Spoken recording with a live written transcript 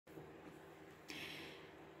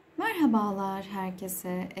Merhabalar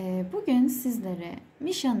herkese. Bugün sizlere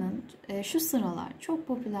MISSHA'nın şu sıralar çok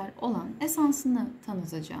popüler olan esansını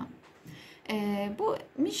tanıtacağım. Bu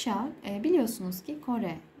MISSHA biliyorsunuz ki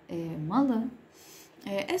Kore malı.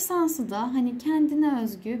 Esansı da hani kendine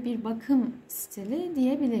özgü bir bakım stili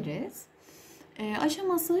diyebiliriz.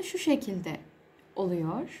 Aşaması şu şekilde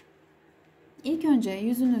oluyor. İlk önce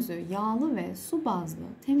yüzünüzü yağlı ve su bazlı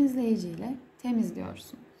temizleyici ile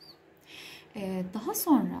temizliyorsunuz. Daha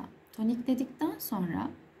sonra tonikledikten sonra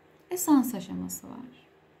esans aşaması var.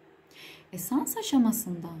 Esans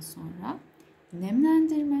aşamasından sonra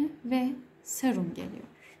nemlendirme ve serum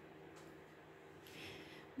geliyor.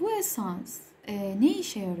 Bu esans ne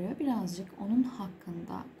işe yarıyor? Birazcık onun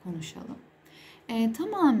hakkında konuşalım.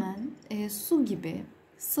 Tamamen su gibi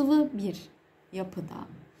sıvı bir yapıda.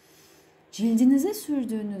 Cildinize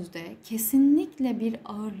sürdüğünüzde kesinlikle bir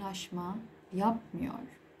ağırlaşma yapmıyor.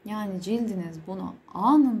 Yani cildiniz bunu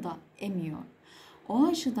anında emiyor. O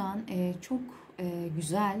açıdan çok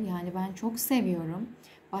güzel, yani ben çok seviyorum.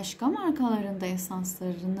 Başka markaların da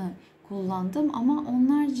esanslarını kullandım ama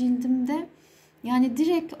onlar cildimde yani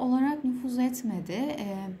direkt olarak nüfuz etmedi.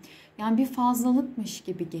 Yani bir fazlalıkmış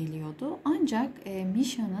gibi geliyordu. Ancak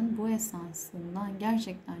MISSHA'nın bu esansından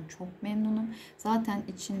gerçekten çok memnunum. Zaten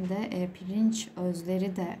içinde pirinç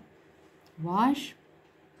özleri de var.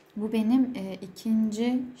 Bu benim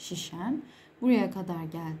ikinci şişem. Buraya kadar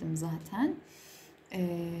geldim zaten.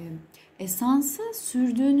 Esansı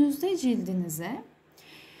sürdüğünüzde cildinize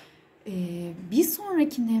bir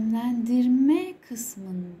sonraki nemlendirme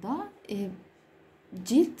kısmında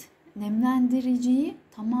cilt nemlendiriciyi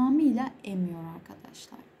tamamıyla emiyor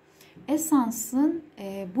arkadaşlar. Esansın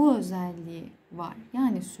bu özelliği var.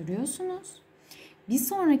 Yani sürüyorsunuz. Bir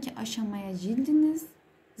sonraki aşamaya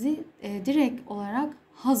cildinizi direkt olarak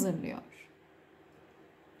hazırlıyor.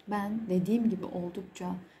 Ben dediğim gibi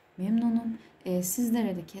oldukça memnunum.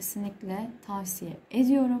 Sizlere de kesinlikle tavsiye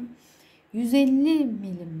ediyorum. 150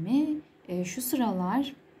 milimi şu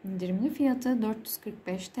sıralar indirimli fiyatı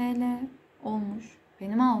 445 TL olmuş.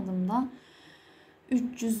 Benim aldığımda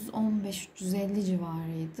 315-350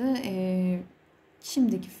 civarıydı.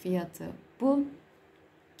 Şimdiki fiyatı bu.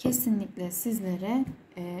 Kesinlikle sizlere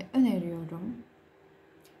öneriyorum.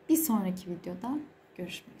 Bir sonraki videoda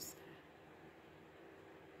görüşmek üzere.